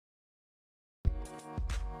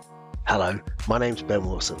Hello, my name's Ben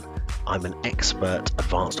Wilson. I'm an expert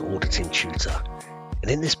advanced auditing tutor. And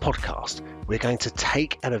in this podcast, we're going to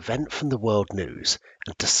take an event from the world news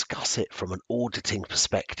and discuss it from an auditing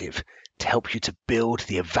perspective to help you to build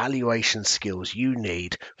the evaluation skills you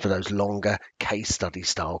need for those longer case study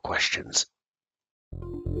style questions.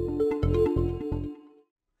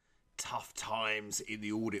 Tough times in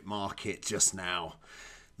the audit market just now.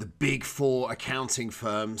 The big four accounting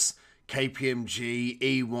firms, KPMG,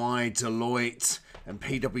 EY, Deloitte, and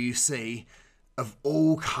PwC, have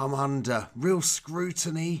all come under real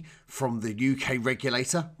scrutiny from the UK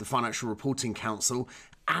regulator, the Financial Reporting Council,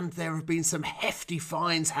 and there have been some hefty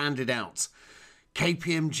fines handed out.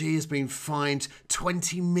 KPMG has been fined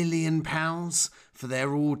 £20 million for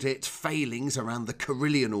their audit failings around the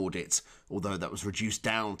Carillion audit, although that was reduced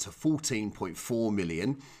down to 14.4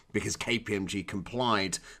 million because KPMG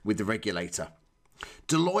complied with the regulator.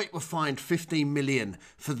 Deloitte were fined 15 million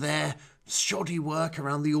for their shoddy work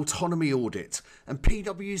around the autonomy audit, and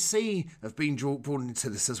PwC have been brought into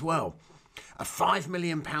this as well. A £5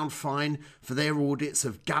 million fine for their audits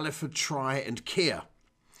of Galliford Try and Kier.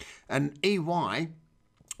 And EY,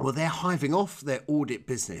 well, they're hiving off their audit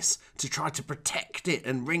business to try to protect it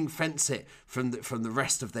and ring fence it from the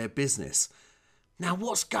rest of their business. Now,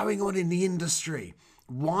 what's going on in the industry?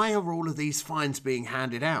 Why are all of these fines being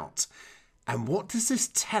handed out? And what does this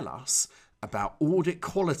tell us about audit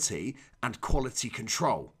quality and quality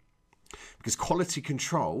control? Because quality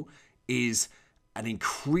control is an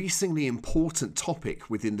increasingly important topic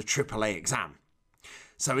within the AAA exam.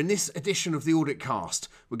 So in this edition of the Audit Cast,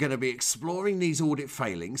 we're going to be exploring these audit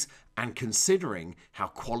failings and considering how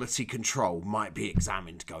quality control might be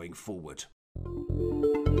examined going forward.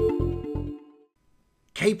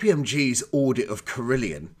 KPMG's audit of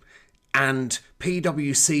Carillion and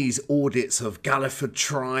PwC's audits of Galliford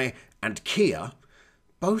Try and Kier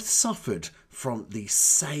both suffered from the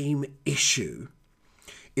same issue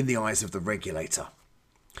in the eyes of the regulator.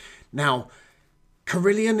 Now,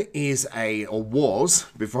 Carillion was,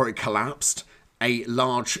 before it collapsed, a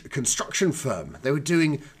large construction firm. They were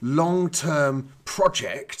doing long-term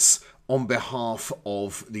projects on behalf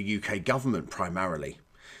of the UK government primarily,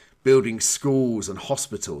 building schools and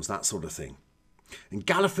hospitals, that sort of thing. And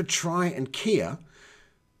Galliford Try and Kier,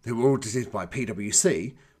 who were audited by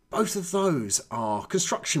PwC, both of those are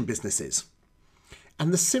construction businesses.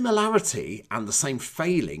 And the similarity and the same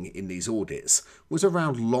failing in these audits was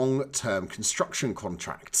around long-term construction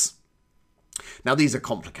contracts. Now, these are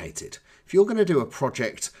complicated. If you're going to do a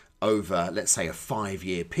project over, let's say, a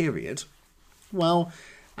 5-year period, well,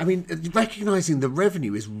 I mean, recognising the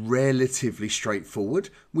revenue is relatively straightforward.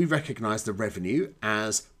 We recognise the revenue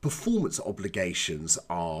as performance obligations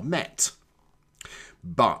are met.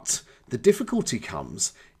 But the difficulty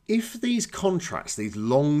comes if these contracts, these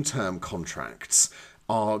long-term contracts,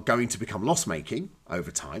 are going to become loss-making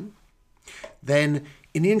over time, then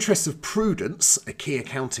in the interest of prudence, a key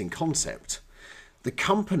accounting concept, the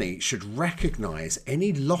company should recognise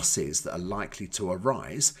any losses that are likely to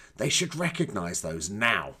arise. They should recognise those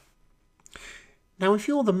now. Now, if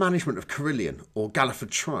you're the management of Carillion or Galliford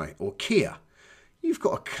Try or Kier, you've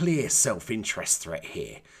got a clear self-interest threat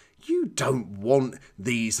here. You don't want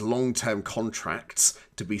these long-term contracts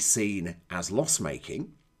to be seen as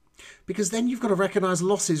loss-making, because then you've got to recognise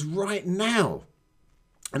losses right now.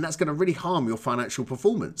 And that's going to really harm your financial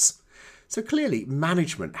performance. So clearly,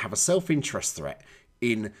 management have a self-interest threat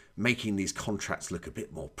in making these contracts look a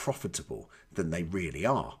bit more profitable than they really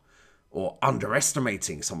are, or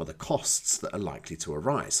underestimating some of the costs that are likely to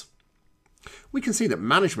arise. We can see that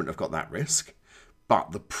management have got that risk,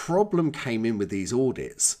 but the problem came in with these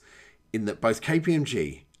audits in that both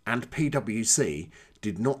KPMG and PwC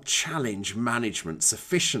did not challenge management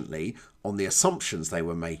sufficiently on the assumptions they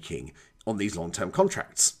were making on these long-term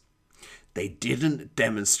contracts. They didn't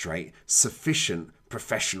demonstrate sufficient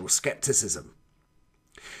professional skepticism.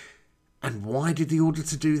 And why did the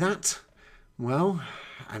auditor do that? Well,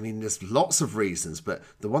 I mean, there's lots of reasons, but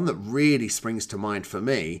the one that really springs to mind for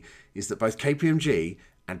me is that both KPMG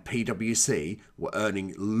and PwC were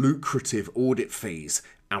earning lucrative audit fees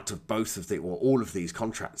out of all of these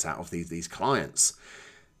contracts out of these clients.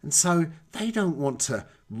 And so they don't want to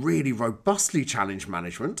really robustly challenge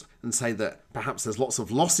management and say that perhaps there's lots of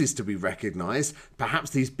losses to be recognised,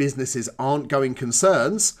 perhaps these businesses aren't going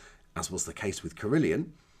concerns, as was the case with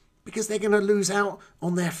Carillion, because they're going to lose out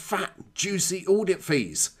on their fat, juicy audit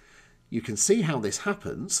fees. You can see how this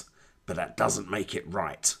happens, but that doesn't make it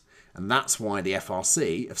right. And that's why the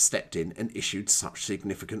FRC have stepped in and issued such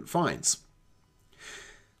significant fines.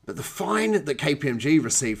 But the fine that KPMG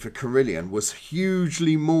received for Carillion was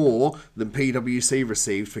hugely more than PwC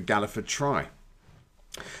received for Galliford Try.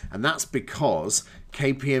 And that's because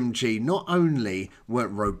KPMG not only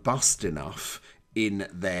weren't robust enough in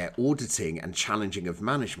their auditing and challenging of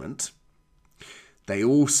management, they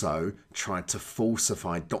also tried to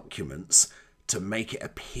falsify documents to make it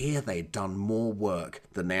appear they'd done more work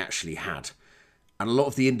than they actually had. And a lot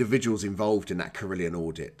of the individuals involved in that Carillion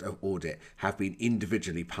audit have been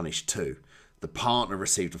individually punished too. The partner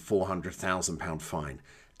received a £400,000 fine.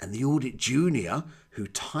 And the audit junior, who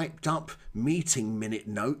typed up meeting minute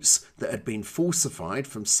notes that had been falsified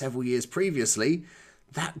from several years previously,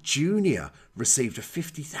 that junior received a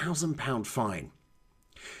 £50,000 fine.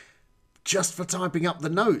 Just for typing up the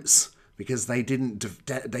notes, because they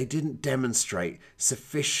didn't demonstrate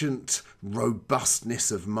sufficient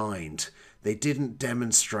robustness of mind. They didn't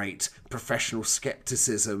demonstrate professional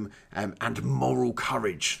skepticism and moral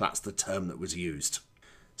courage. That's the term that was used.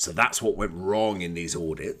 So that's what went wrong in these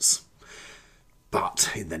audits.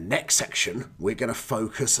 But in the next section, we're going to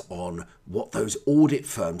focus on what those audit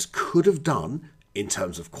firms could have done in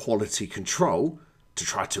terms of quality control to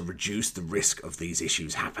try to reduce the risk of these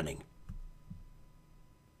issues happening.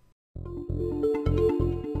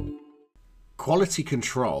 Quality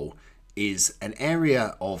control is an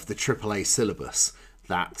area of the AAA syllabus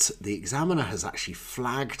that the examiner has actually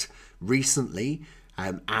flagged recently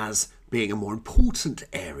as being a more important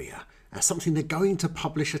area, something they're going to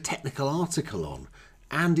publish a technical article on,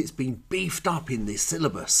 and it's been beefed up in this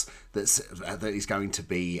syllabus that is going to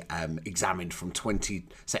be examined from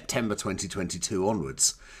September 2022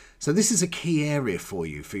 onwards. So this is a key area for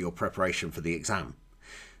you for your preparation for the exam.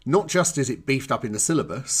 Not just is it beefed up in the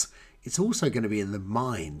syllabus, it's also going to be in the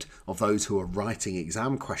mind of those who are writing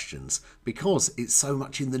exam questions because it's so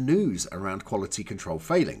much in the news around quality control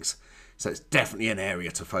failings. So it's definitely an area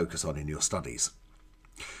to focus on in your studies.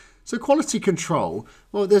 So quality control,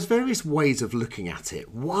 well, there's various ways of looking at it.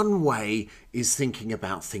 One way is thinking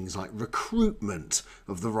about things like recruitment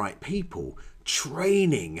of the right people,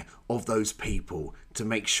 training of those people to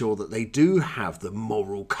make sure that they do have the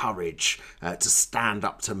moral courage to stand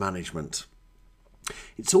up to management.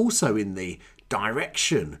 It's also in the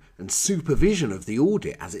direction and supervision of the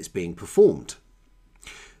audit as it's being performed.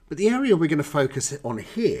 But the area we're going to focus on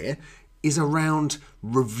here is around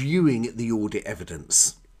reviewing the audit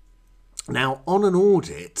evidence. Now, on an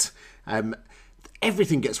audit,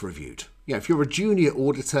 everything gets reviewed. You know, if you're a junior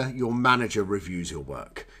auditor, your manager reviews your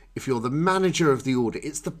work. If you're the manager of the audit,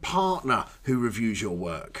 it's the partner who reviews your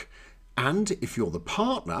work. And if you're the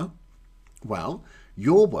partner, well,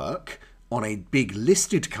 your work on a big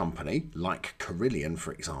listed company, like Carillion,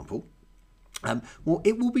 for example, well,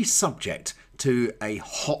 it will be subject to a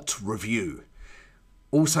hot review,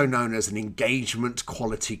 also known as an Engagement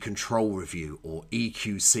Quality Control Review, or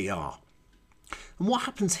EQCR. And what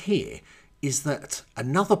happens here is that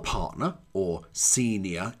another partner or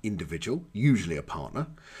senior individual, usually a partner,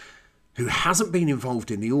 who hasn't been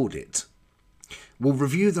involved in the audit, will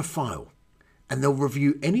review the file and they'll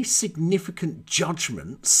review any significant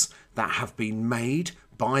judgments that have been made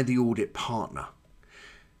by the audit partner.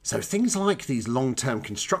 So things like these long-term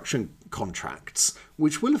construction contracts,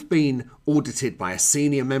 which will have been audited by a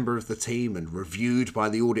senior member of the team and reviewed by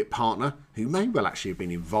the audit partner, who may well actually have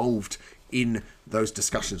been involved in those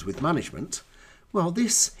discussions with management, well,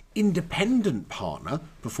 this independent partner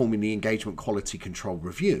performing the Engagement Quality Control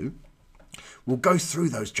Review will go through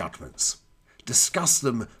those judgments, discuss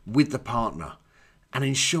them with the partner, and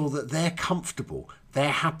ensure that they're comfortable,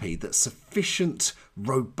 they're happy that sufficient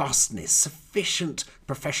robustness, sufficient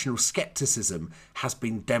professional skepticism has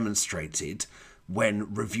been demonstrated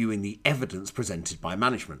when reviewing the evidence presented by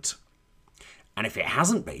management. And if it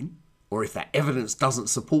hasn't been, or if that evidence doesn't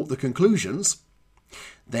support the conclusions,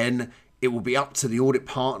 then it will be up to the audit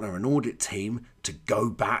partner and audit team to go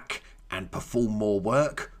back and perform more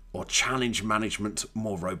work or challenge management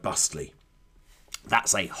more robustly.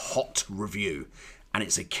 That's a hot review, and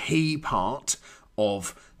it's a key part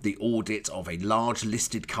of the audit of a large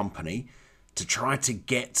listed company to try to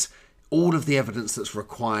get all of the evidence that's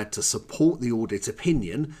required to support the audit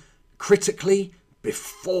opinion critically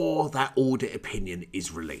before that audit opinion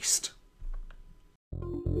is released.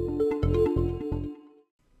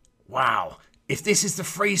 Wow, if this is the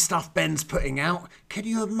free stuff Ben's putting out, can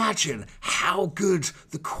you imagine how good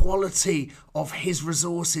the quality of his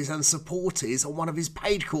resources and support is on one of his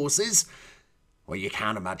paid courses? Well, you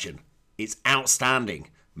can imagine. It's outstanding,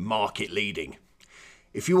 market leading.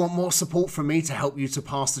 If you want more support from me to help you to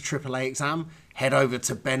pass the AAA exam, head over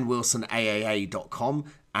to benwilsonaaa.com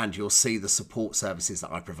and you'll see the support services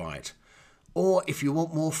that I provide. Or if you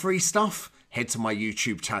want more free stuff, head to my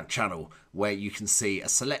YouTube channel where you can see a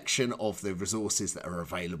selection of the resources that are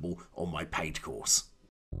available on my paid course.